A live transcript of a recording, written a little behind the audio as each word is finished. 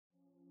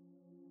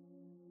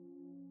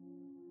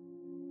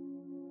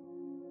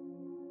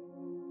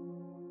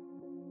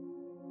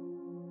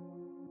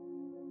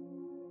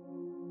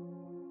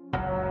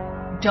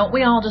don't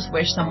we all just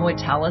wish someone would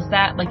tell us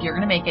that? Like, you're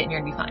going to make it and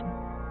you're going to be fine.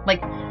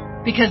 Like,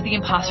 because the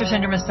imposter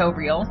syndrome is so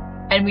real.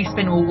 And we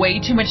spend way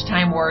too much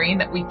time worrying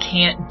that we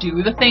can't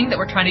do the thing that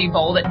we're trying to be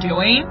bold at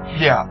doing.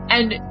 Yeah.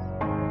 And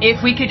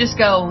if we could just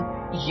go,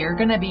 you're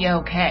going to be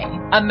okay.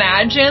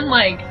 Imagine,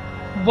 like,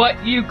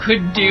 what you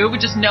could do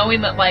with just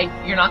knowing that, like,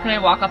 you're not going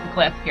to walk off a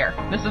cliff here.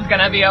 This is going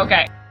to be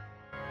okay.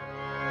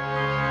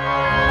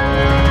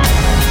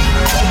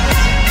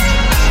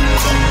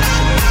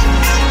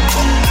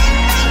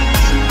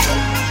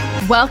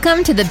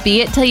 Welcome to the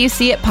Be It Till You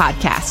See It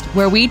podcast,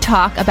 where we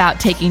talk about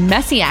taking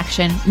messy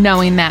action,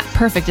 knowing that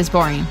perfect is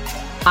boring.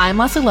 I'm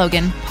Leslie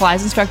Logan,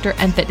 Pilates instructor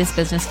and fitness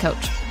business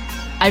coach.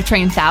 I've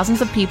trained thousands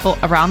of people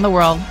around the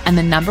world, and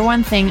the number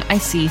one thing I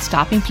see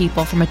stopping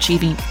people from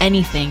achieving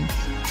anything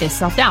is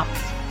self-doubt.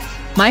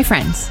 My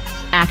friends,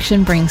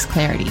 action brings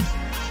clarity,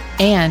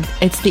 and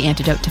it's the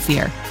antidote to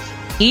fear.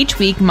 Each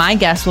week, my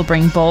guests will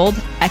bring bold,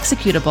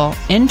 executable,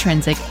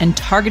 intrinsic, and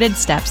targeted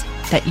steps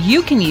that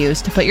you can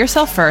use to put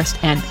yourself first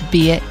and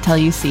be it till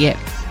you see it.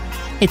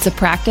 It's a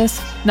practice,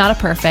 not a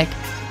perfect.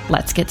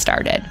 Let's get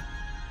started.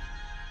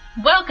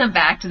 Welcome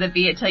back to the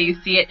Be It Till You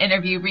See It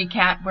interview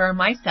recap, where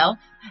myself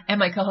and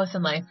my co-host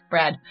in life,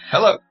 Brad.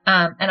 Hello.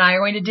 And I are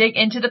going to dig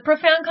into the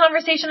profound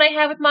conversation I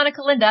had with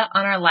Monica Linda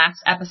on our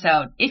last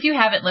episode. If you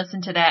haven't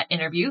listened to that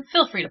interview,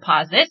 feel free to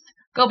pause this,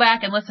 go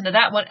back and listen to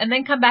that one, and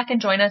then come back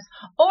and join us,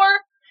 or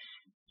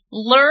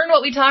learn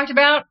what we talked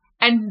about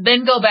and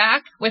then go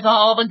back with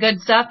all the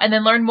good stuff and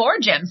then learn more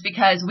gems,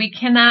 because we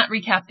cannot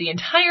recap the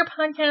entire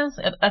podcast.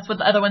 That's what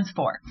the other one's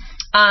for.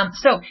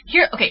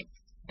 Okay,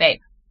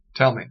 babe.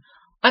 Tell me.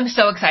 I'm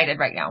so excited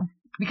right now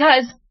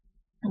because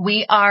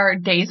we are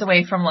days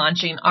away from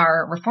launching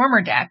our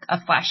Reformer deck of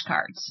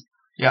flashcards.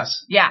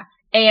 Yes. Yeah.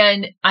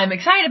 And I'm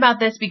excited about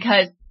this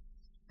because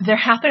they're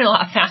happening a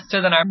lot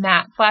faster than our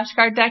matte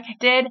flashcard deck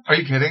did. Are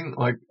you kidding?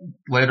 Like,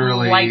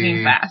 literally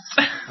lightning fast.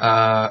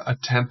 A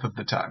tenth of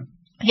the time.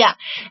 Yeah.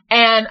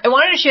 And I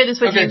wanted to share this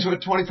with you. Okay,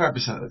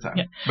 25% of the time.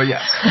 Yeah. But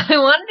yes. I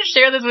wanted to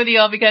share this with you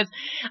all because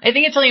I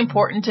think it's really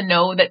important to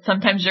know that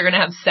sometimes you're going to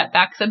have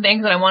setbacks and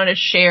things, and I wanted to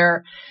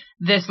share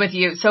this with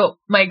you. So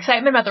my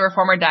excitement about the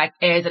Reformer deck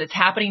is that it's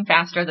happening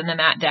faster than the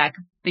matte deck,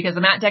 because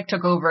the matte deck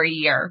took over a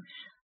year,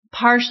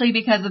 partially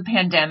because of the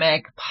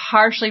pandemic,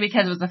 partially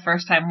because it was the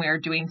first time we were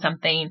doing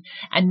something,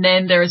 and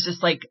then there was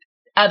just like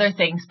other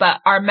things.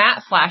 But our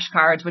matte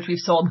flashcards, which we've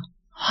sold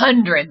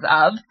hundreds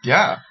of,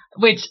 yeah,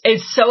 which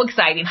is so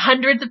exciting.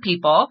 Hundreds of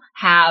people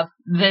have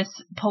this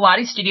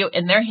Pilates studio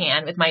in their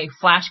hand with my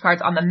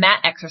flashcards on the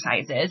mat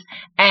exercises.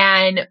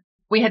 And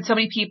we had so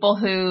many people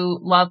who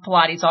love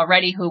Pilates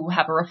already who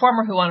have a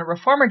Reformer, who want a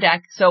Reformer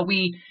deck. So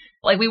we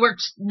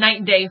worked night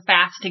and day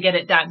fast to get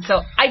it done.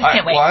 So I just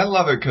can't wait. Well, I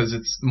love it because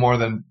it's more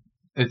than,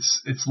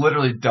 it's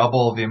literally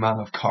double the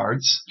amount of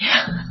cards.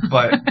 Yeah.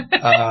 But,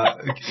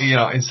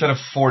 instead of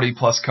 40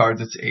 plus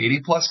cards, it's 80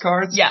 plus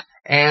cards. Yeah.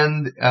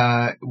 And,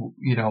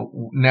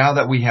 now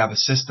that we have a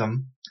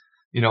system,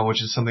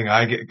 which is something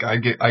I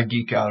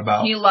geek out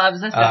about. He loves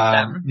the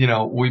system.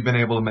 We've been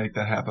able to make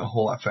that happen a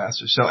whole lot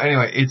faster. So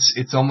anyway,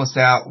 it's almost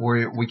out.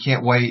 We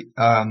can't wait.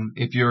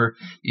 If you're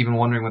even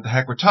wondering what the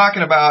heck we're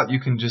talking about,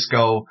 you can just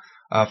go,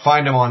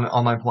 find them on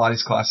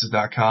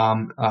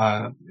onlinepilatesclasses.com,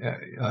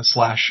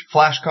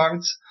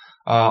 /flashcards.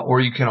 Or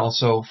you can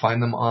also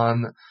find them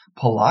on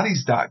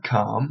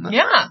Pilates.com.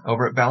 Yeah.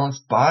 Over at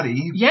Balanced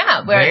Body.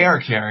 Yeah. They are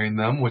carrying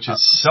them, which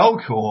is so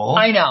cool.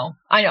 I know.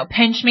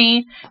 Pinch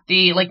Me,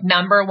 the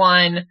number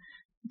one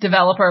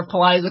developer of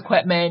Pilates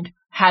equipment,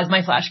 has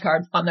my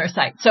flashcards on their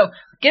site. So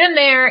get them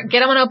there,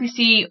 get them on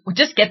OPC,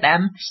 just get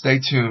them. Stay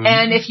tuned.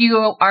 And if you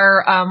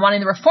are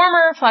wanting the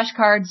Reformer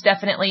flashcards,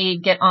 definitely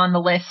get on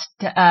the list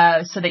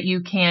so that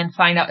you can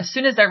find out as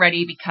soon as they're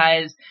ready,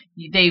 because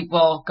they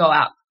will go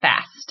out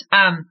fast.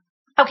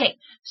 Okay,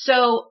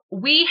 so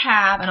we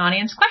have an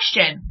audience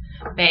question,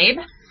 babe.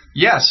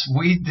 Yes,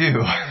 we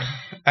do.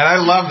 And I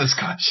love this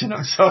question.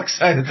 I'm so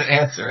excited to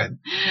answer it.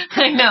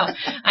 I know.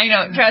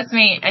 Trust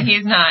me,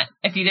 he's not,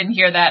 if you didn't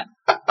hear that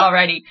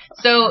already.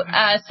 So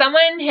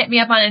someone hit me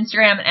up on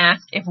Instagram and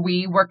asked if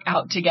we work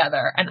out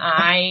together. And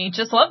I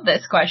just love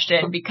this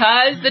question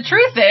because the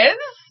truth is...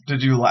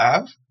 Did you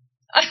laugh?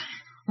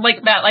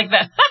 like that.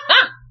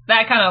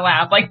 That kind of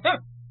laugh. Like...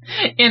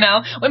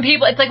 when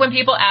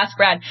people ask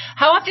Brad,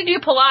 how often do you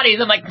Pilates?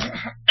 I'm like,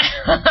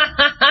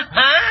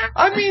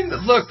 I mean,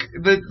 look,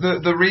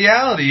 the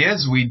reality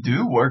is we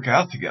do work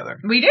out together.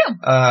 We do.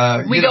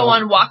 We go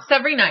on walks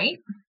every night.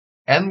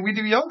 And we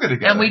do yoga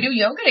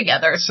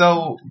together.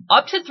 So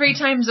up to 3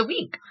 times a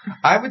week.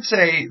 I would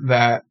say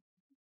that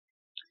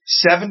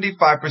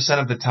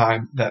 75% of the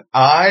time that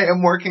I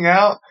am working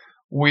out,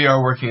 we are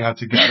working out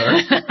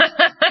together.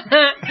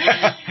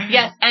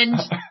 Yes, and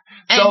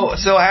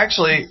So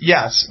actually,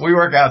 yes, we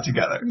work out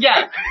together.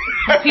 Yeah,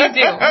 we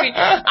do.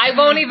 I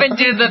won't even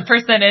do the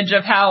percentage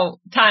of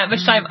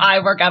much time I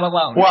work out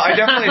alone. Well, I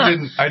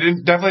definitely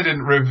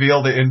didn't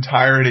reveal the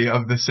entirety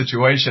of the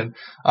situation.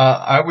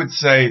 I would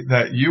say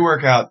that you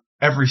work out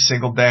every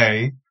single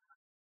day.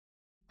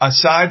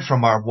 Aside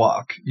from our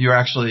walk, you're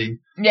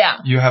actually Yeah.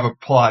 You have a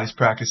Pilates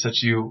practice that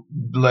you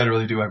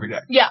literally do every day.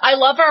 Yeah, I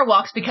love our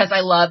walks because I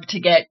love to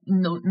get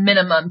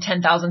minimum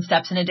 10,000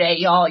 steps in a day.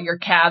 Y'all, your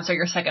calves are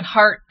your second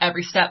heart.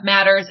 Every step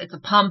matters. It's a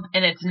pump,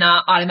 and it's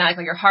not automatic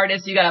like your heart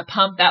is. So you got to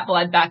pump that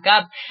blood back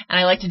up. And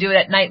I like to do it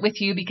at night with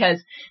you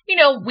because,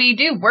 we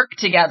do work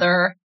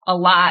together a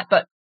lot,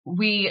 but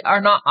we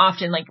are not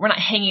often, we're not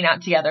hanging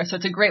out together. So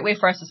it's a great way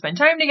for us to spend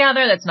time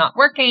together that's not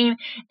working.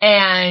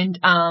 And,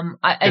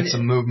 get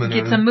some movement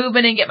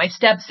in, get my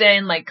steps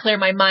in, clear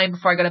my mind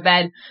before I go to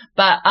bed.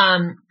 But,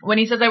 when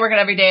he says I work out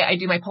every day, I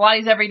do my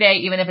Pilates every day,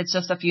 even if it's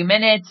just a few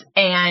minutes.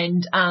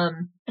 And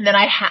then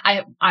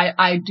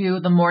I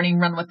do the morning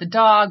run with the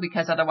dog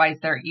because otherwise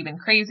they're even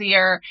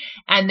crazier.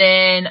 And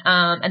then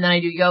I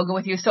do yoga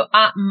with you. So,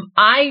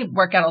 I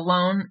work out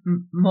alone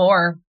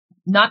more.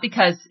 Not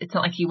because it's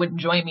not like he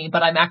wouldn't join me,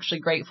 but I'm actually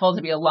grateful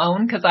to be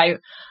alone because I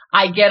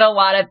get a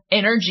lot of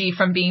energy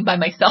from being by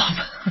myself.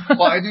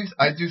 Well, I do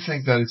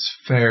think that it's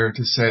fair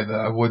to say that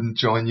I wouldn't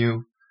join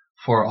you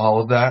for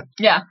all of that.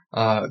 Yeah.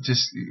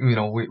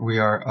 We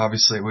are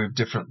obviously, we have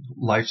different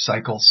life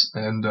cycles,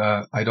 and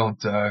I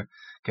don't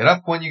get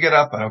up when you get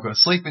up. I don't go to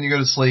sleep when you go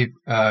to sleep.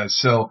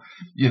 So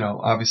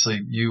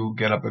obviously you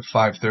get up at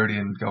 5:30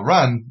 and go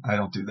run. I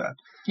don't do that.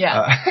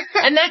 Yeah.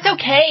 And that's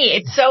okay.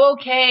 It's so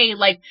okay.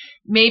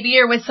 Maybe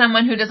you're with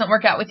someone who doesn't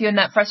work out with you and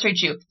that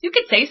frustrates you. You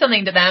could say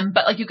something to them,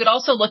 but you could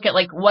also look at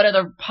what are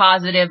the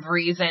positive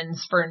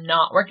reasons for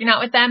not working out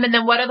with them, and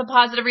then what are the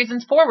positive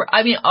reasons for.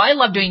 I mean, I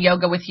love doing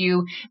yoga with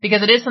you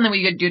because it is something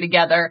we could do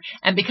together,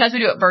 and because we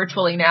do it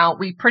virtually now,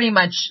 we pretty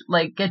much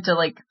get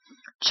to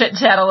chit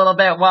chat a little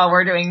bit while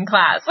we're doing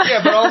class.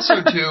 Yeah, but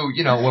also too,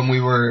 when we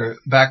were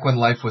back when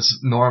life was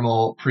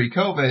normal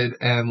pre-COVID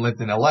and lived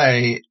in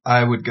LA,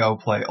 I would go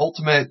play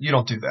Ultimate. You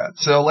don't do that.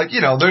 So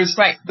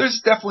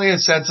there's definitely a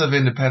sense of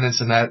independence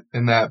in that.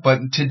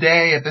 But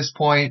today at this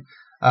point,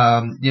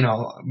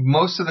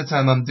 most of the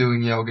time I'm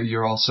doing yoga,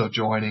 you're also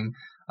joining.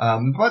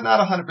 But not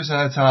 100% of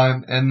the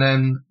time. And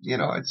then,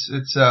 and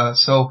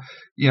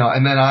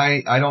then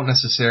I don't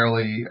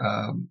necessarily,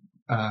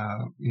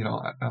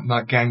 I'm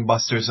not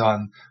gangbusters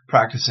on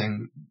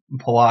practicing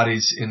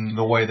Pilates in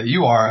the way that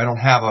you are. I don't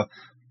have a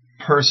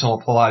personal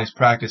Pilates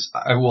practice.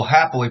 I will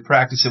happily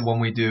practice it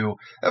when we do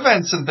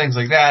events and things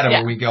like that, and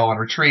when we go on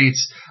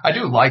retreats. I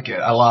do like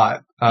it a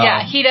lot.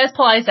 Yeah, he does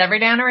Pilates every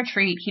day on a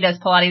retreat. He does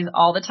Pilates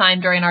all the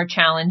time during our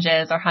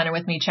challenges, our Hunter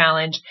With Me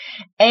challenge.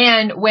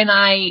 And when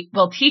I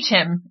will teach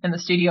him in the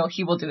studio,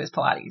 he will do his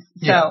Pilates.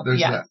 So,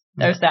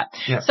 there's that.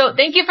 Yeah. So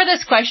thank you for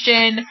this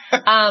question.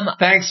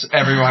 Thanks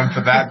everyone for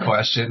that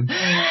question.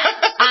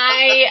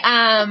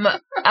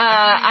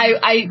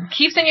 I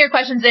keep sending your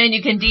questions in.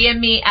 You can DM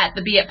me at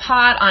the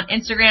 @Pod on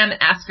Instagram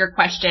and ask your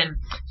question.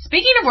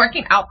 Speaking of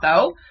working out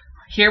though,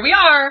 here we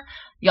are,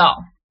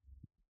 y'all.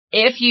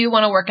 If you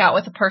want to work out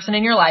with a person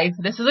in your life,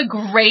 this is a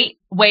great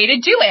way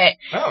to do it.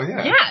 Oh,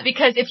 yeah. Yeah,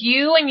 because if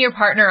you and your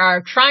partner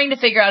are trying to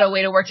figure out a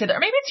way to work together, or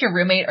maybe it's your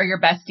roommate or your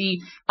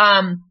bestie,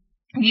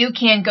 you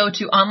can go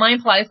to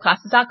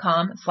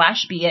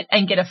onlinepilatesclasses.com/beit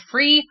and get a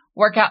free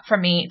workout from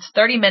me. It's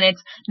 30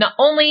 minutes. Not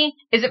only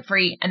is it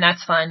free, and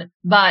that's fun,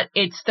 but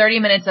it's 30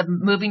 minutes of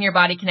moving your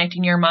body,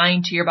 connecting your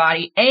mind to your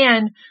body,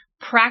 and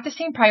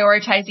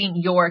prioritizing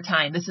your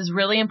time. This is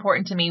really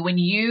important to me. When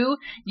you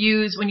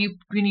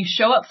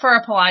show up for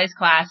a Pilates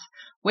class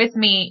with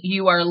me,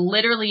 you are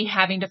literally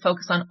having to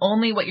focus on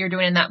only what you're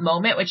doing in that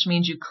moment, which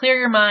means you clear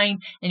your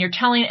mind and you're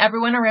telling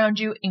everyone around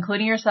you,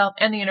 including yourself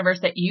and the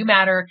universe, that you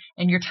matter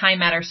and your time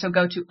matters. So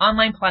go to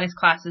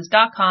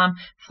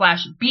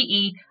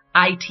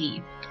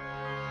onlinepilatesclasses.com/BEIT.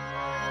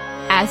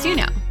 As you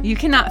know, you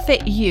cannot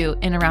fit you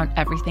in around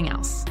everything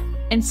else.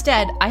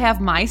 Instead, I have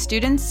my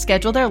students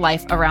schedule their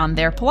life around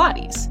their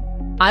Pilates.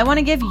 I want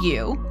to give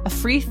you a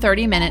free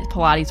 30-minute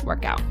Pilates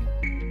workout.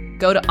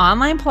 Go to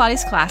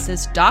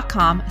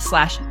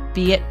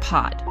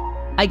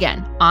onlinepilatesclasses.com/BEITPod.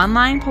 Again,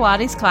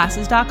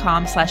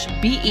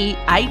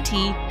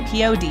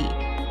 onlinepilatesclasses.com/BEITPOD.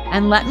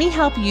 And let me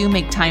help you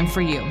make time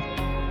for you.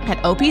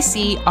 At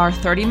OPC, our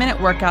 30-minute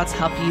workouts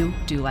help you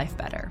do life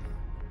better.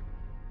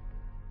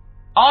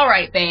 All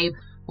right, babe.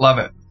 Love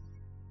it.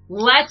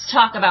 Let's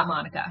talk about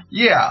Monica.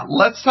 Yeah,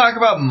 let's talk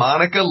about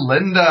Monica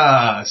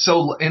Linda.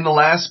 So in the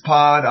last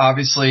pod,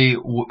 obviously,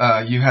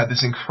 you had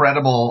this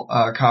incredible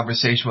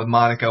conversation with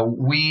Monica.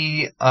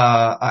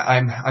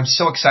 I'm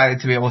so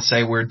excited to be able to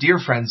say we're dear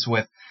friends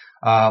with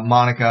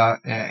Monica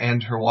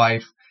and her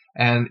wife,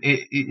 and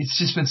it's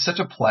just been such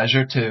a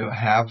pleasure to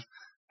have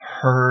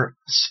her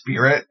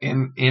spirit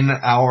in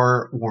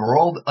our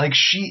world.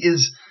 She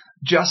is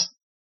just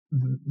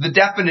the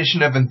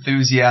definition of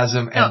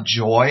enthusiasm and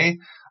joy.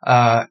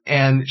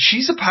 And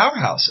she's a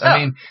powerhouse. I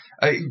mean,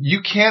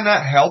 you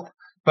cannot help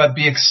but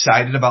be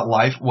excited about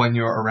life when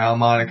you're around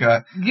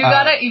Monica. You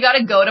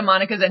gotta go to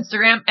Monica's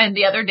Instagram. And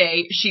the other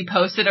day she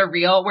posted a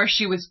reel where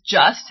she was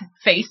just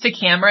face to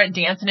camera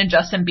dancing to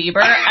Justin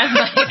Bieber and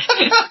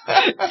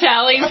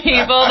telling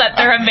people that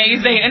they're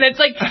amazing. And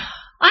it's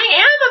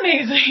I am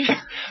amazing.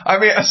 I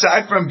mean,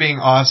 aside from being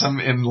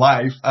awesome in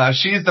life,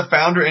 she is the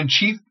founder and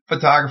chief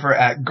photographer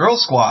at Girl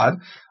Squad,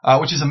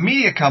 which is a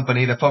media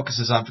company that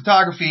focuses on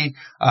photography,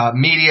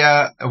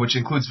 media, which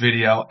includes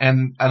video,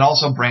 and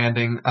also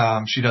branding.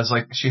 She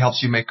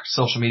helps you make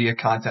social media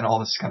content, all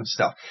this kind of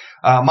stuff.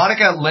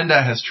 Monica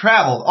Linda has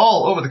traveled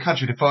all over the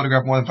country to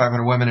photograph more than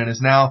 500 women and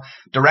is now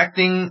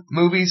directing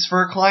movies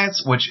for her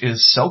clients, which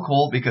is so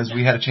cool because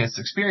we had a chance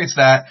to experience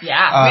that.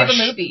 Yeah, we have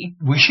a movie.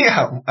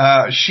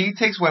 She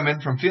takes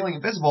women from feeling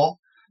invisible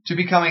to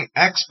becoming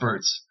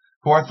experts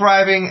who are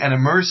thriving and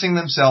immersing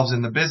themselves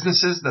in the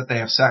businesses that they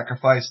have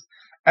sacrificed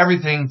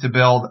everything to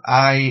build.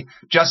 I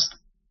just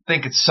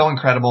think it's so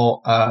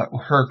incredible,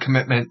 her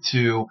commitment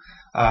to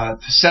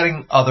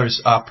setting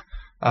others up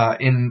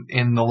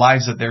in the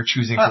lives that they're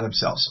choosing for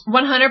themselves.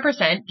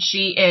 100%.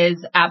 She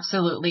is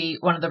absolutely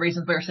one of the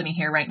reasons we're sitting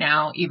here right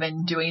now,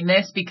 even doing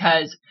this,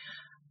 because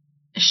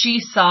she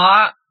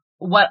saw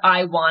what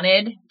I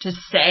wanted to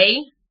say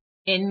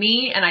in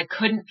me, and I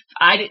couldn't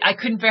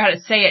figure out how to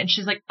say it. And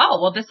she's like,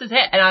 oh, well, this is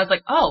it. And I was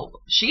like, oh,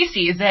 she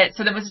sees it.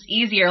 So then it was just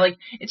easier. Like,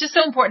 it's just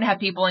so important to have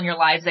people in your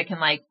lives that can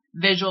like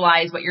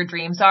visualize what your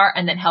dreams are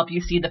and then help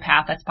you see the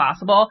path that's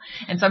possible.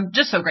 And so I'm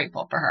just so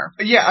grateful for her.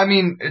 Yeah. I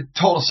mean,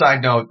 total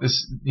side note,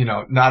 this,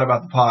 not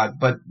about the pod,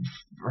 but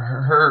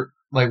her,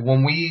 like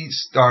when we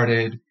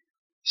started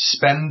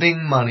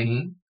spending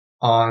money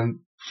on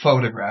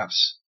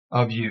photographs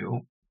of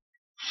you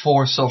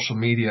for social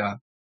media,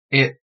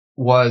 it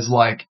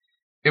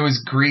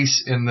was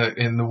grease in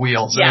the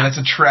wheels. Yeah. I mean, that's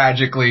a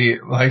tragically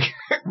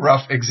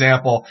rough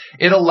example.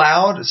 It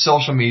allowed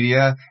social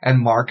media and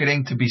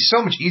marketing to be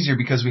so much easier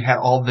because we had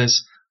all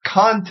this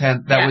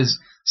content that was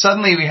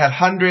suddenly we had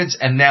hundreds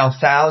and now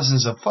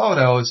thousands of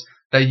photos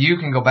that you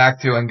can go back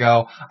to and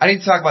go, I need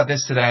to talk about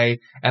this today.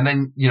 And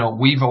then,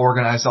 we've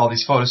organized all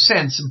these photos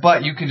since,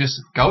 but you can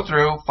just go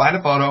through, find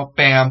a photo,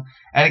 bam,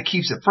 and it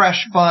keeps it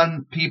fresh,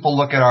 fun. People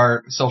look at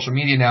our social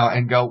media now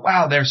and go,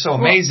 wow, they're so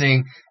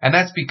amazing. And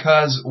that's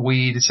because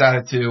we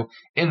decided to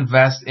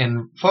invest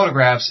in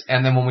photographs.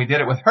 And then when we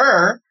did it with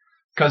her,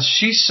 because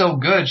she's so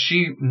good,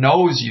 she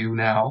knows you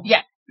now.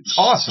 Yeah. It's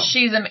awesome.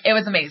 It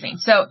was amazing.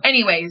 So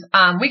anyways,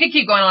 we could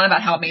keep going on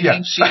about how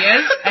amazing she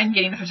is and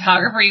getting the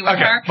photography with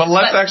her. But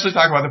let's actually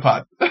talk about the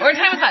pod. We're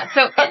talking about that.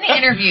 So in the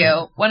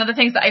interview, one of the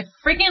things that I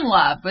freaking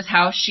loved was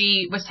how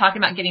she was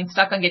talking about getting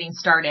stuck on getting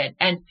started.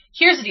 And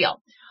here's the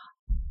deal.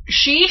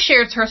 She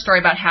shares her story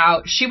about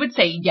how she would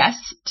say yes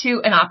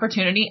to an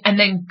opportunity and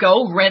then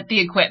go rent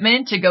the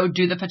equipment to go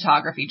do the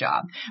photography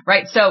job,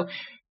 right? So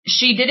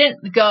she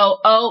didn't go,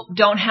 oh,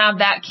 don't have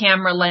that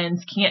camera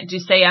lens, can't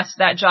just say yes to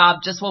that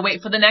job, just we'll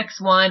wait for the next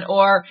one,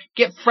 or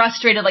get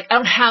frustrated, like I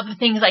don't have the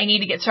things I need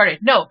to get started.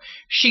 No,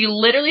 she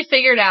literally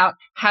figured out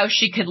how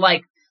she could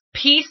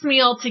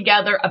piecemeal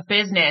together a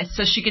business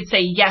so she could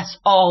say yes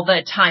all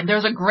the time.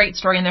 There's a great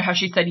story in there how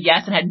she said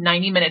yes and had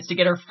 90 minutes to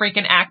get her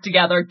freaking act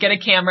together, get a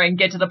camera and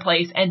get to the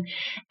place. And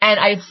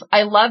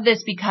I love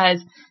this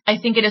because I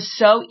think it is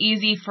so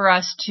easy for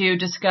us to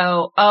just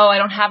go, oh, I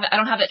don't have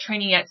that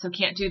training yet, so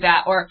can't do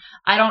that. Or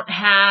I don't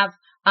have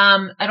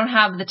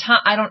the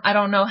time.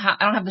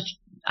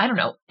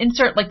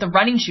 Insert the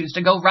running shoes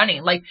to go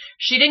running.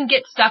 She didn't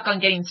get stuck on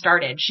getting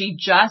started. She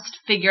just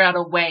figured out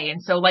a way.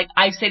 And so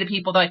I say to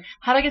people, they're like,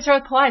 how do I get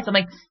started with Pilates? I'm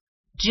like,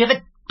 do you have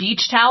a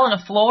beach towel and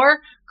a floor?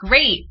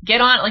 Great.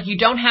 Get on it. You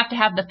don't have to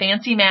have the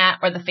fancy mat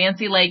or the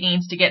fancy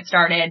leggings to get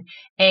started.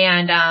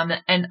 And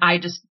I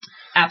just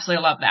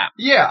absolutely love that.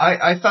 Yeah.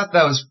 I thought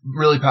that was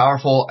really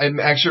powerful. It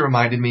actually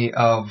reminded me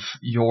of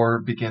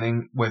your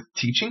beginning with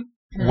teaching,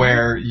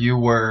 where you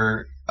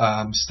were,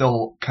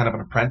 still kind of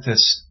an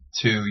apprentice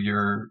to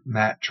your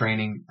mat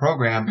training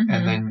program,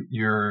 and then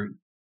your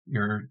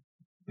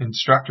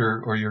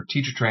instructor or your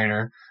teacher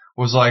trainer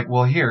was like,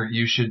 well, here,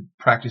 you should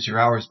practice your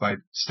hours by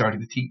starting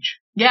to teach.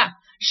 Yeah,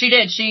 she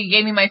did. She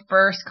gave me my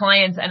first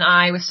clients, and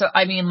I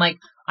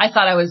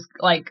thought I was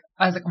like,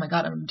 oh my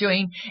God, I'm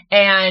doing.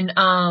 And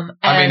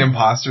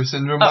imposter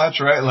syndrome much,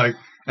 right?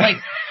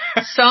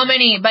 So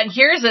many, but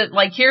here's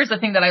the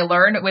thing that I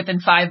learned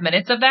within 5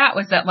 minutes of that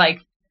was that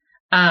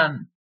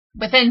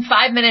within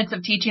 5 minutes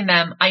of teaching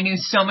them, I knew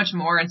so much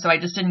more. And so I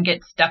just didn't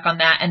get stuck on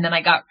that. And then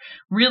I got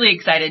really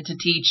excited to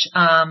teach.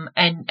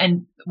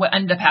 And what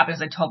ended up happening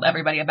is I told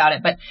everybody about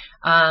it, but,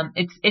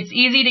 it's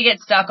easy to get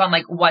stuck on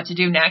what to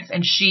do next.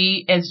 And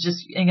she is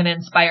just going to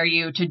inspire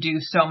you to do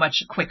so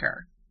much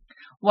quicker.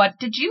 What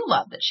did you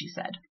love that she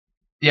said?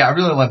 Yeah, I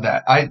really love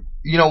that.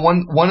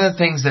 One of the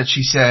things that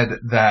she said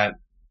that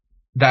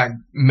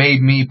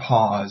made me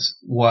pause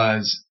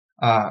was,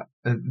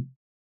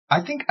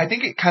 I think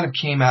it kind of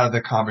came out of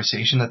the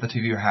conversation that the two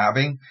of you are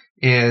having,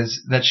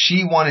 is that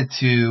she wanted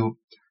to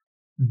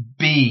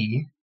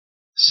be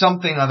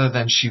something other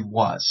than she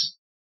was.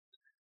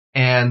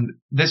 And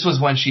this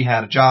was when she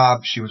had a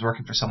job, she was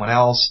working for someone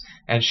else,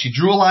 and she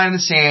drew a line in the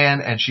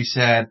sand and she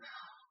said,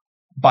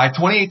 by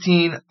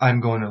 2018, I'm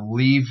going to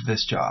leave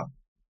this job,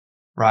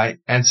 right?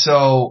 And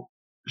so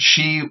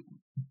she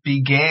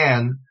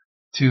began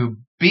to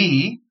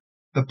be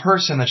the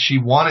person that she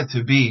wanted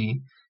to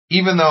be,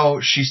 even though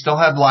she still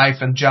had life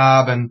and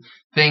job and,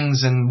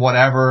 things and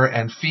whatever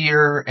and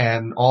fear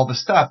and all the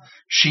stuff,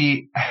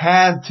 she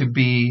had to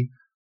be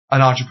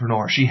an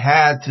entrepreneur. She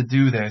had to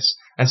do this.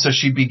 And so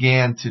she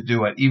began to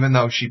do it, even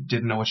though she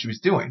didn't know what she was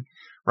doing.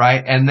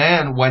 Right. And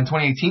then when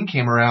 2018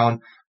 came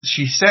around,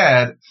 she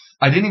said,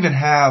 I didn't even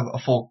have a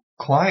full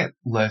client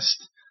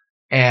list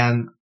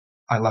and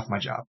I left my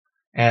job.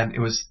 And it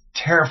was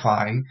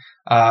terrifying.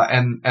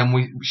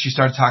 She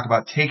started talking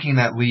about taking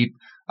that leap.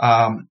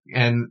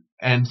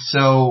 And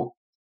so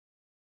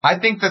I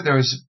think that there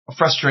was a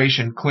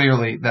frustration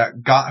clearly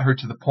that got her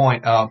to the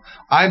point of,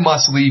 I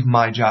must leave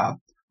my job.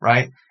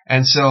 Right.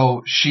 And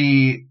so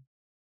she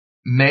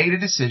made a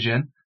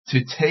decision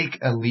to take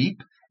a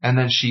leap, and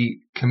then she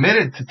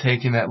committed to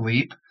taking that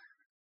leap.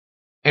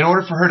 In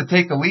order for her to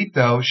take the leap,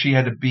 though, she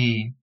had to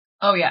be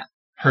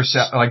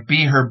herself, like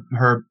be her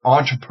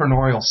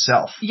entrepreneurial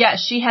self. Yeah,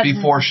 she has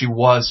before she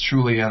was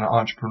truly an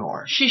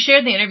entrepreneur. She shared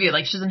in the interview,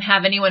 like, she doesn't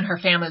have anyone, her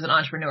family is an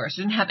entrepreneur.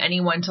 She didn't have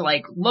anyone to,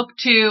 like, look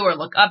to or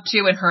look up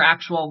to in her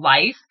actual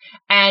life.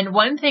 And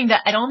one thing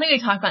that I don't think we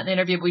talked about in the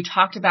interview, but we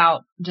talked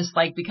about just,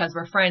 like, because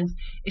we're friends,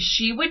 is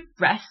she would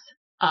dress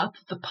up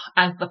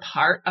as the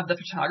part of the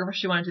photographer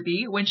she wanted to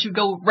be when she would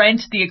go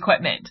rent the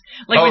equipment.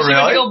 Like, when she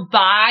would go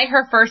buy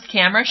her first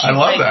camera, she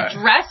was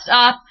dressed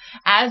up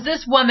as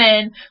this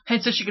woman,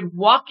 and so she could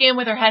walk in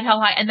with her head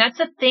held high. And that's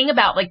the thing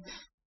about, like,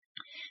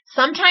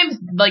 sometimes,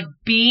 like,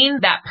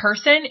 being that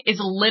person is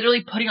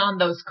literally putting on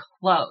those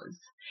clothes.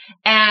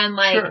 And,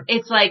 like,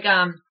 it's like,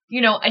 you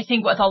know, I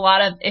think with a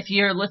lot of, if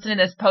you're listening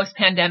to this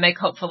post-pandemic,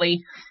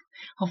 hopefully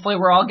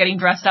we're all getting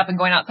dressed up and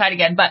going outside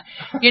again. But,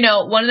 you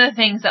know, one of the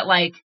things that,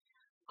 like,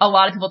 a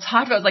lot of people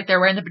talk about is, like, they're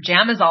wearing the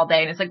pajamas all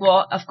day. And it's like,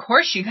 well, of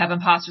course you have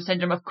imposter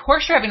syndrome. Of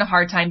course you're having a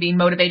hard time being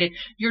motivated.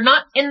 You're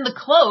not in the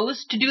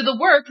clothes to do the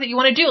work that you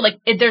want to do. Like,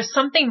 there's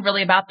something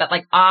really about that.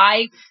 Like,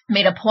 I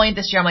made a point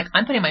this year. I'm like,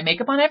 I'm putting my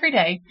makeup on every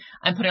day.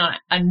 I'm putting on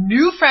a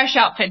new fresh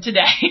outfit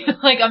today.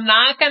 Like, I'm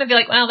not going to be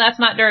like, well, that's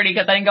not dirty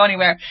because I didn't go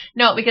anywhere.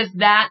 No, because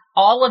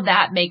all of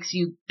that makes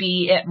you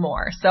be it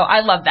more. So I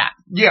love that.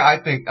 Yeah, I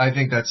think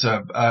that's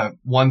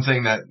one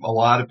thing that a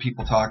lot of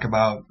people talk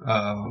about,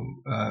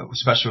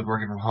 especially with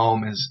working from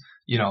home, is,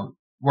 you know,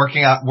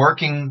 working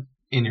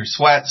in your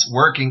sweats,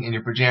 working in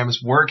your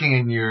pajamas, working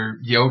in your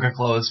yoga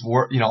clothes,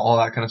 you know, all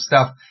that kind of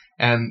stuff.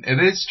 And it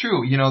is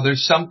true, you know,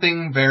 there's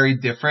something very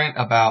different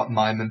about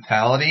my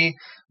mentality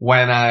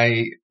when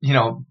I, you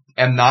know,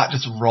 am not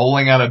just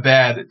rolling out of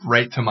bed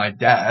right to my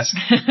desk.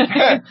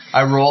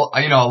 I roll,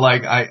 you know,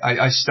 like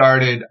I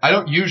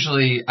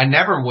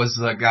never was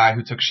the guy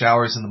who took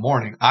showers in the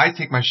morning. I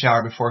take my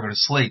shower before I go to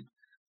sleep.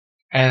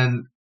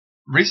 And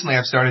recently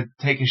I've started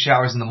taking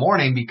showers in the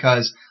morning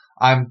because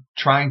I'm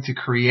trying to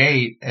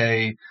create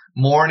a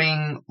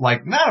morning,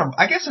 like,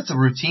 I guess it's a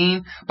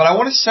routine, but I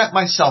want to set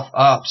myself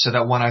up so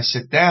that when I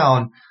sit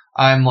down,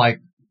 I'm, like,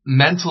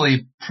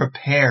 mentally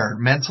prepared,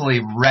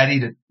 mentally ready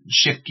to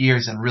shift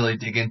gears and really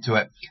dig into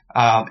it.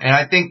 And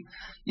I think,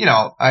 you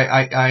know,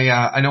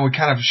 I know we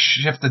kind of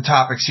shift the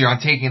topics here on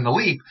taking the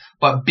leap,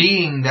 but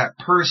being that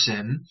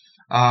person,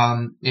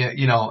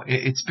 you know,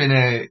 it's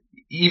been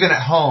even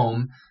at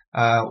home,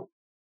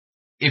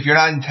 if you're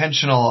not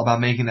intentional about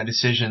making that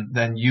decision,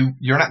 then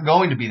you're not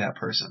going to be that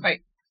person.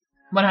 Right.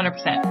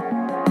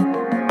 100%.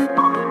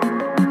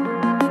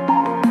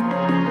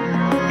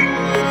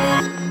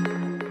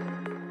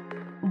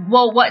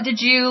 Well, what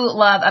did you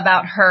love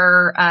about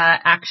her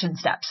action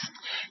steps?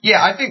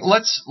 Yeah, I think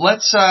let's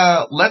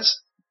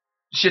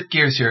shift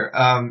gears here.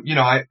 You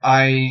know,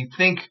 I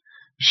think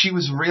she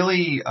was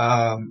really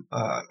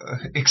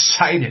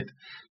excited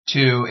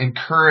to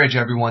encourage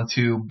everyone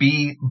to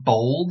be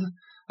bold.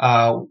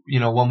 You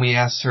know, when we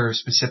asked her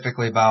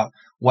specifically about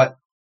what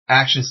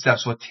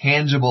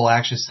tangible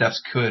action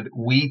steps could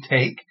we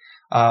take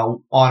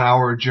on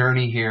our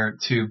journey here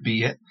to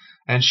be it,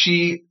 and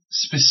she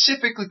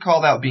specifically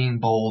called out being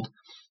bold,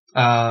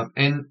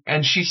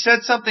 and she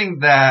said something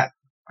that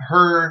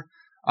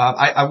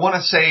I want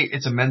to say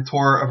it's a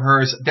mentor of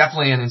hers,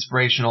 definitely an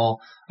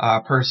inspirational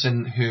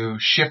person who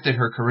shifted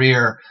her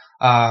career,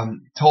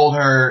 told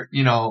her,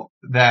 you know,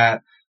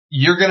 that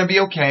you're going to be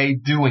okay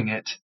doing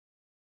it.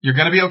 You're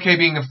going to be okay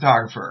being a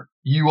photographer.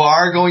 You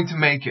are going to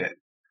make it.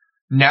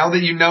 Now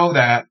that you know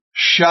that,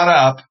 shut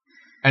up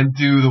and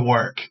do the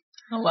work.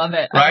 I love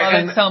it. Right? I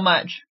love it so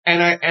much.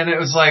 And it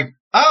was like,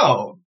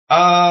 oh,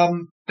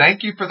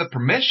 thank you for the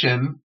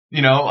permission,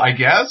 you know, I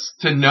guess,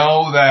 to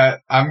know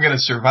that I'm going to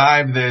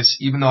survive this,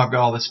 even though I've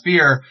got all this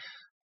fear.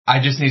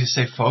 I just need to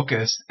stay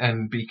focused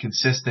and be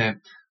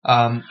consistent.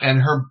 But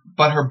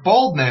her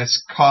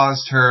boldness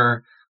caused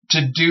her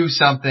to do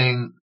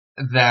something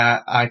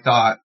that I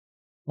thought,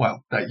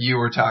 well, that you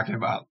were talking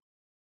about,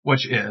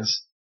 which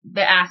is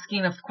the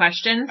asking of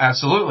questions.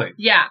 Absolutely.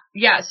 Yeah.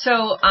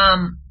 So,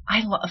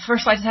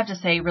 first of all, I just have to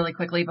say really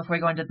quickly before we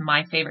go into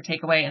my favorite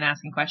takeaway in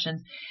asking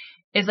questions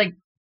is, like,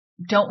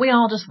 don't we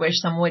all just wish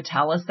someone would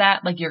tell us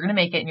that, like, you're going to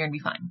make it and you're going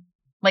to be fine?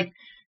 Like,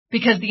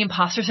 because the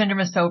imposter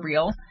syndrome is so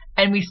real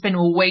and we spend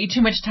way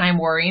too much time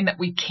worrying that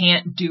we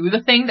can't do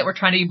the thing that we're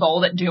trying to be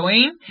bold at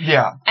doing.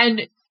 Yeah.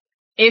 And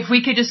if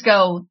we could just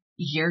go,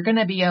 you're going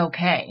to be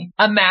okay.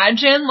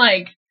 Imagine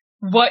like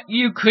what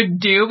you could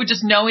do with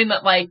just knowing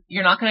that like,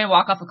 you're not going to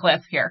walk off a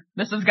cliff here.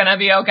 This is going to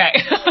be okay.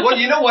 Well,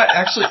 you know what?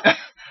 Actually,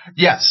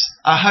 yes,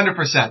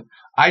 100%.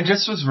 I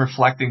just was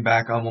reflecting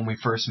back on when we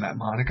first met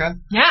Monica.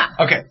 Yeah.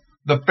 Okay.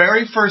 The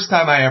very first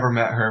time I ever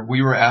met her,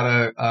 we were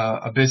at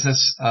a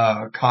business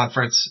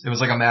conference. It was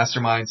like a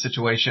mastermind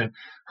situation.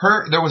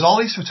 There was all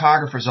these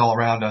photographers all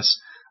around us.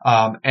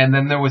 And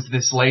then there was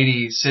this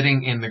lady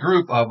sitting in the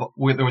group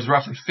there was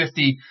roughly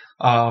 50,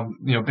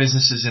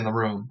 businesses in the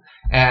room.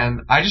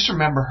 And I just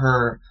remember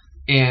her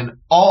in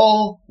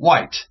all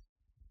white,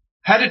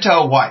 head to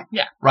toe white.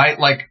 Yeah. Right?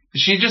 Like,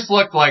 she just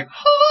looked like,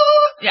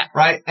 yeah.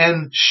 Right?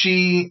 And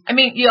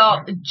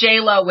y'all,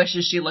 J-Lo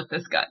wishes she looked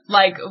this good.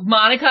 Like,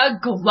 Monica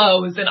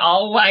glows in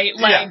all white,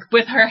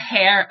 with her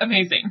hair.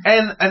 Amazing.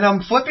 And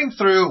I'm flipping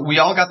through, we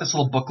all got this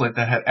little booklet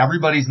that had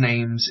everybody's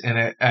names in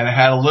it, and it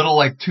had a little,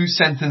 like,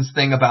 2-sentence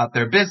thing about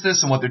their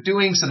business and what they're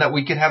doing so that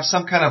we could have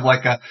some kind of,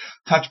 like, a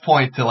touch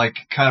point to, like,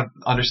 kind of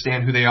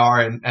understand who they are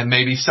and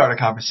maybe start a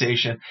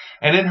conversation.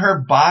 And in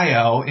her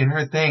bio, in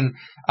her thing,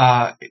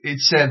 it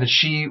said that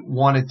she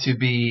wanted to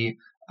be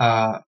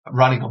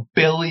running $1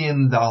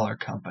 billion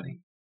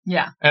company.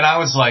 Yeah. And I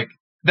was like,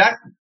 what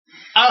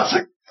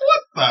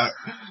the?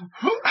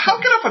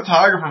 How can a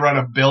photographer run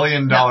 $1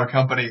 billion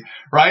company?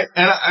 Right?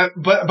 And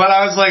but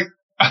I was like,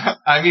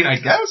 I mean, I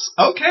guess,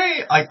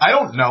 okay. Like, I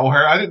don't know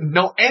her. I didn't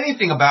know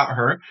anything about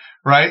her.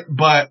 Right?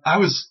 But I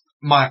was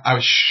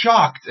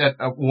shocked at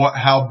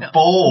how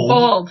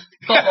bold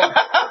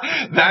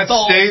that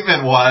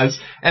statement was.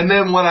 And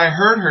then when I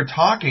heard her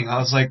talking, I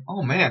was like,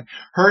 oh man,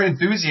 her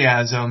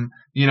enthusiasm,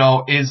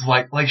 is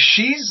like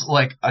she's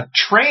like a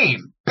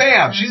train.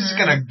 Bam! Mm-hmm. She's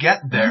gonna get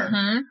there.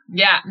 Mm-hmm.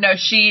 Yeah, no,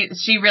 she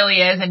really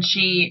is, and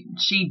she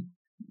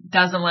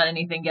doesn't let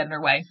anything get in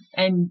her way,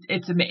 and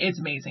it's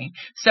amazing.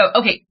 So,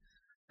 okay,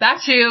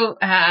 back to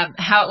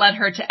how it led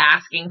her to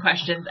asking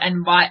questions,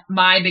 and what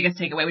my biggest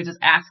takeaway was just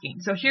asking.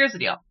 So here's the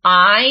deal.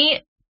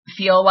 I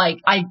feel like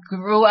I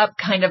grew up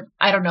kind of,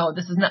 I don't know,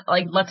 this is not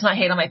like, let's not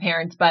hate on my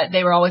parents, but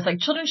they were always like,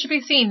 children should be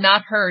seen,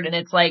 not heard. And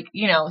it's like,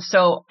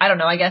 so I don't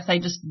know, I guess I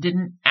just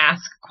didn't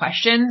ask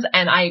questions.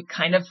 And I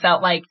kind of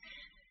felt like,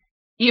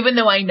 even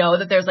though I know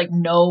that there's like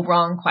no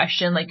wrong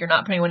question, like you're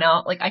not putting one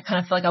out, like I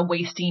kind of feel like I'm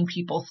wasting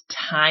people's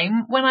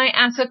time when I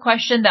ask a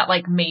question that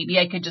like maybe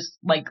I could just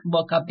like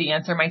look up the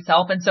answer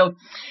myself. And so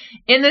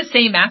in the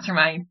same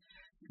mastermind,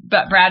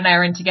 but Brad and I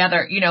are in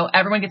together,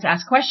 everyone gets to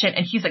ask a question,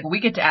 and he's like, we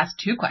get to ask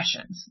 2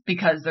 questions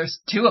because there's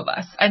 2 of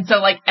us. And so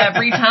like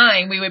every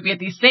time we would be at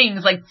these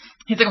things, like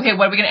he's like, okay,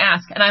 what are we going to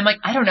ask? And I'm like,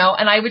 I don't know.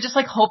 And I would just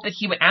like hope that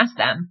he would ask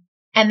them.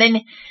 And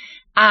then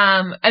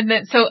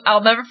so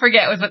I'll never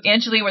forget, it was with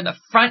Angie Lee. We're at the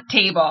front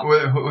table.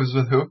 It was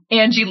with who?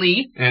 Angie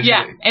Lee. Angie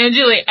Lee.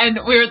 Angie Lee. And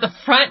we were at the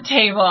front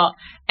table,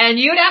 and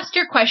you'd asked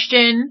your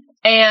question.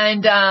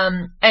 And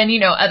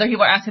other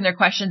people are asking their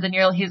questions, and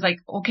he's like,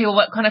 okay, well,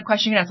 what kind of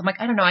question you ask? I'm like,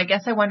 I don't know. I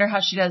guess I wonder how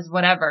she does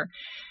whatever.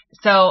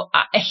 So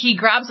he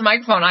grabs the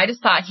microphone. I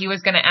just thought he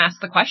was going to ask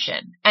the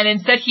question, and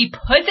instead he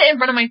puts it in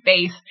front of my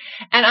face,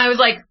 and I was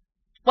like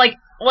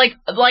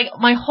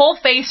my whole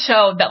face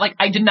showed that like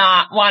I did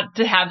not want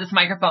to have this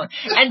microphone.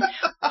 And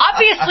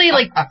obviously,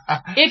 like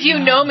if you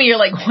know me, you're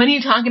like, what are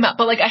you talking about?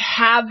 But like I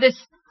have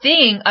this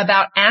thing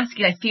about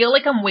asking. I feel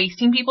like I'm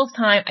wasting people's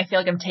time. I feel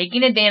like I'm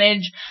taking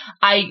advantage.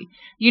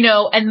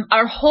 And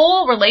our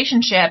whole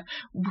relationship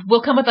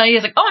will come with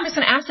ideas like, oh, I'm just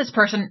going to ask this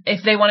person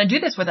if they want to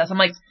do this with us. I'm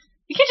like,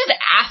 you can't just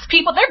ask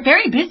people. They're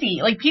very busy.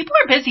 Like people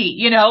are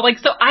busy,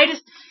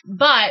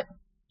 but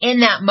in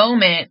that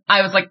moment,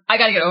 I was like, I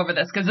got to get over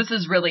this because this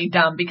is really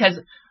dumb, because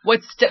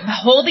what's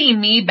holding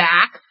me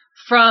back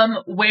from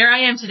where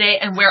I am today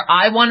and where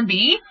I want to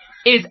be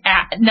is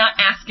not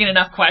asking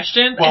enough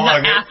questions and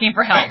not asking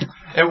for help.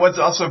 It was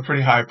also a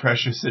pretty high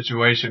pressure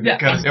situation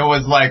because it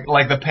was like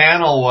the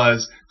panel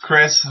was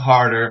Chris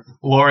Harder,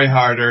 Lori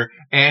Harder,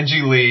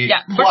 Angie Lee,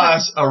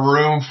 plus a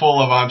room full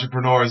of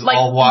entrepreneurs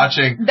all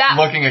watching,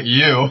 looking at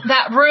you.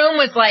 That room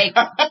was like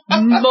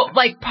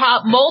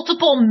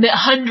multiple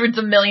hundreds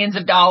of millions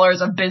of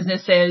dollars of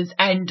businesses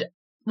and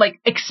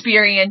like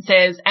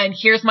experiences, and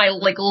here's my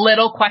like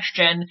little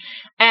question.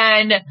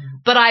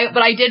 But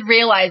I did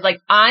realize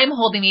like I'm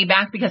holding me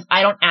back because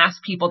I don't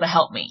ask people to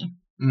help me.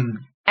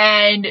 Mm.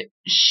 And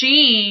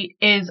she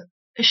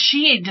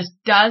just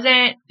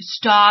doesn't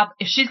stop.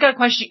 If she's got a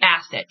question, she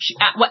asks it.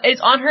 What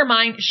is on her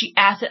mind, she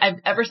asks it.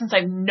 Ever since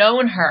I've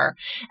known her,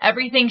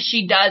 everything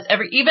she does,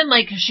 even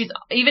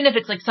if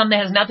it's like something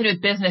that has nothing to do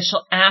with business,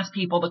 she'll ask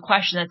people the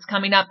question that's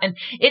coming up. And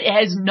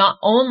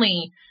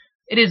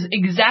it is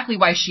exactly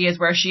why she is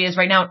where she is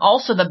right now. And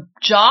also the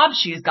job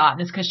she's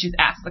gotten is because she's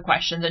asked the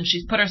questions and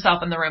she's put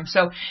herself in the room.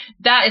 So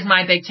that is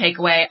my big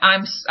takeaway.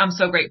 I'm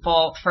so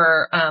grateful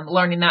for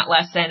learning that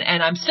lesson,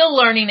 and I'm still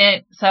learning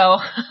it. So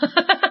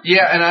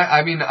yeah. And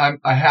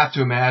I have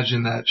to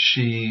imagine that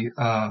she,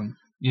 I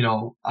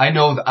know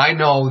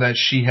that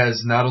she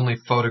has not only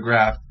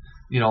photographed,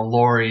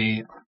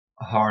 Lori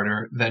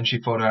Harder, then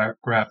she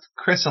photographed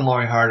Chris and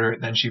Lori Harder,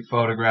 then she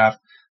photographed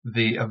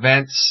the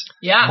events,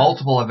 Yeah.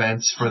 multiple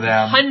events for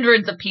them.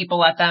 Hundreds of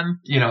people at them.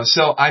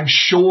 So I'm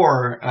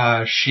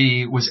sure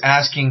she was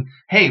asking,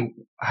 hey,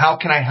 how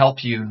can I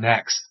help you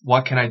next?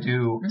 What can I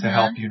do to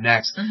help you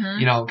next?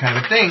 Kind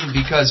of a thing,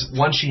 because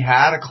once she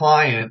had a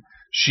client,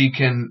 she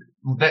can,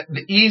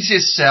 the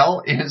easiest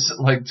sell is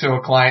like to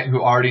a client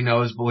who already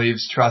knows,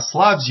 believes, trusts,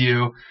 loves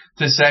you,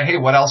 to say, hey,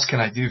 what else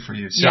can I do for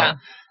you? So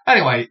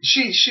anyway,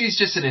 she's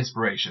just an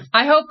inspiration.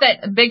 I hope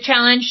that a big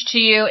challenge to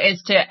you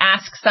is to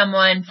ask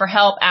someone for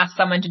help, ask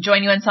someone to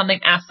join you on something,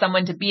 ask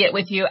someone to be it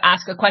with you,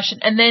 ask a question,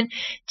 and then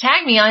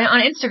tag me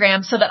on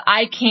Instagram so that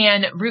I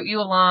can root you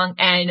along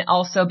and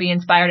also be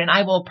inspired. And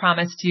I will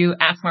promise to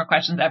ask more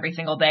questions every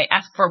single day,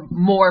 ask for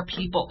more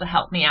people to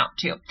help me out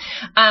too.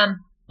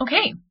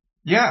 Okay.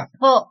 Yeah.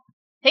 Well,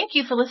 thank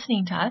you for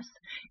listening to us.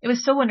 It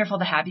was so wonderful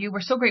to have you.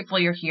 We're so grateful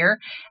you're here.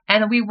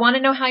 And we want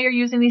to know how you're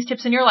using these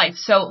tips in your life.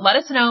 So let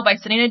us know by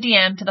sending a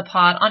DM to the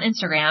pod on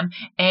Instagram.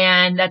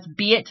 And that's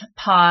Be It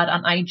Pod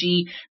on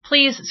IG.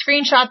 Please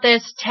screenshot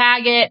this,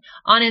 tag it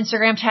on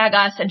Instagram, tag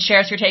us, and share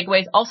us your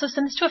takeaways. Also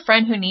send this to a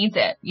friend who needs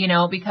it,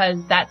 because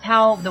that's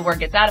how the word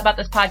gets out about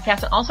this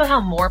podcast, and also how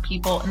more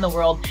people in the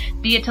world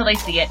be it till they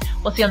see it.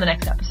 We'll see you on the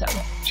next episode.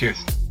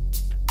 Cheers.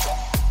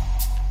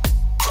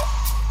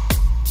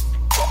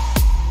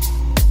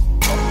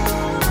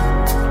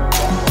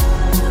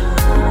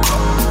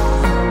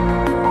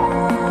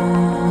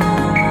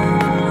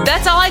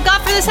 That's all I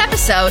got for this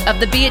episode of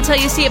the Be It Till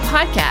You See It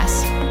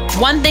podcast.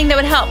 One thing that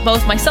would help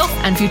both myself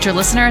and future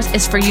listeners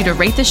is for you to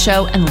rate the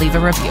show and leave a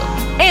review.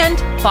 And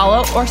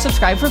follow or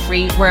subscribe for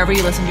free wherever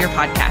you listen to your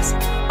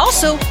podcast.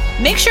 Also,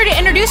 make sure to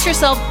introduce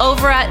yourself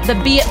over at the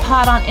Be It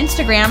Pod on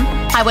Instagram.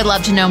 I would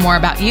love to know more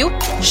about you.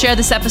 Share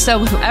this episode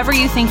with whoever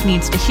you think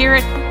needs to hear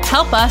it.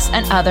 Help us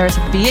and others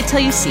be it till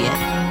you see it.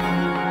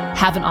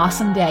 Have an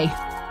awesome day.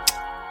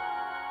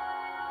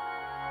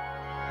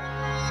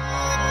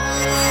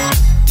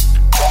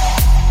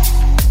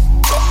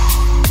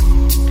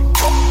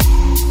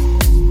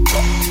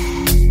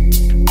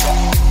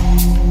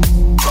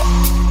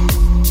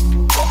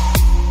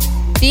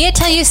 Be It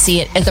Till You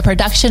See It is a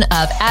production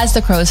of As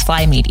the Crows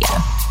Fly Media.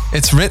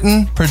 It's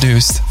written,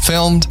 produced,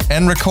 filmed,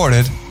 and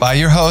recorded by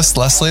your host,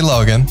 Leslie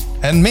Logan,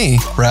 and me,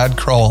 Brad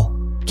Crowell.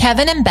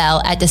 Kevin and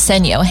Belle at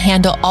Disenyo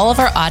handle all of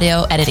our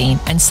audio editing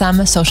and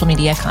some social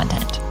media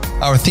content.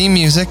 Our theme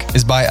music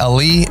is by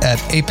Ali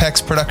at Apex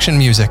Production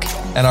Music,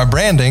 and our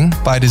branding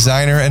by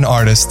designer and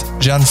artist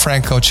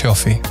Gianfranco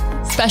Cioffi.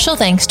 Special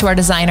thanks to our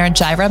designer,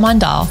 Jaira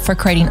Mondal, for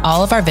creating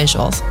all of our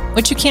visuals,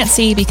 which you can't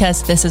see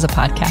because this is a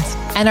podcast,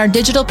 and our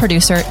digital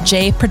producer,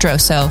 Jay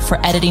Pedroso,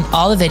 for editing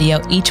all the video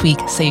each week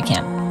so you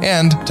can.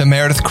 And to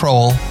Meredith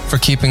Crowell for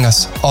keeping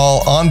us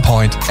all on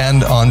point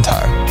and on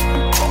time.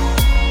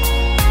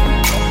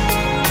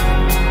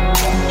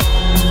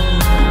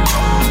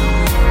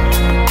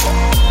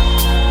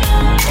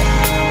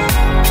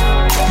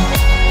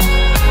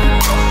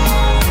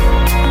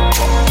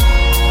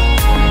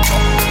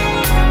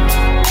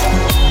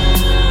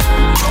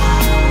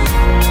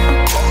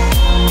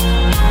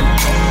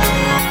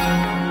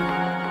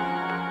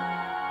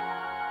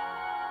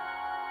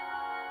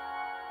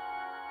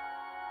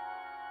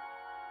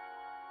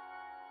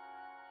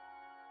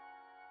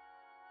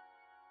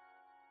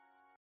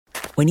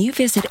 When you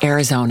visit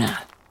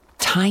Arizona,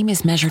 time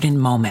is measured in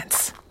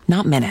moments,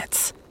 not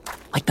minutes.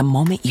 Like the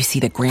moment you see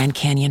the Grand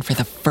Canyon for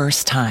the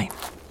first time.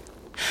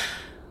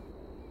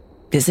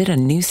 Visit a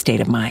new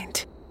state of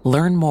mind.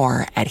 Learn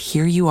more at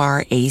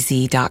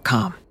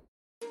hereyouareaz.com.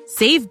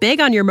 Save big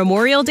on your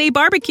Memorial Day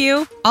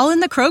barbecue, all in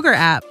the Kroger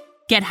app.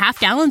 Get half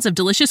gallons of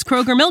delicious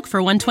Kroger milk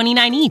for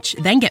 $1.29 each.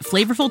 Then get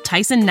flavorful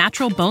Tyson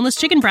natural boneless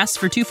chicken breasts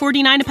for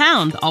 $2.49 a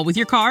pound, all with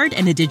your card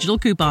and a digital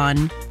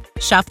coupon.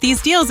 Shop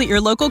these deals at your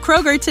local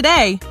Kroger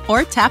today,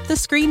 or tap the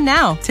screen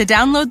now to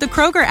download the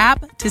Kroger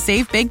app to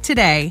save big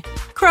today.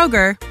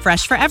 Kroger,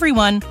 fresh for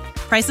everyone.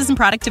 Prices and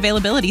product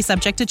availability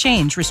subject to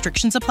change.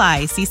 Restrictions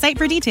apply. See site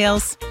for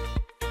details.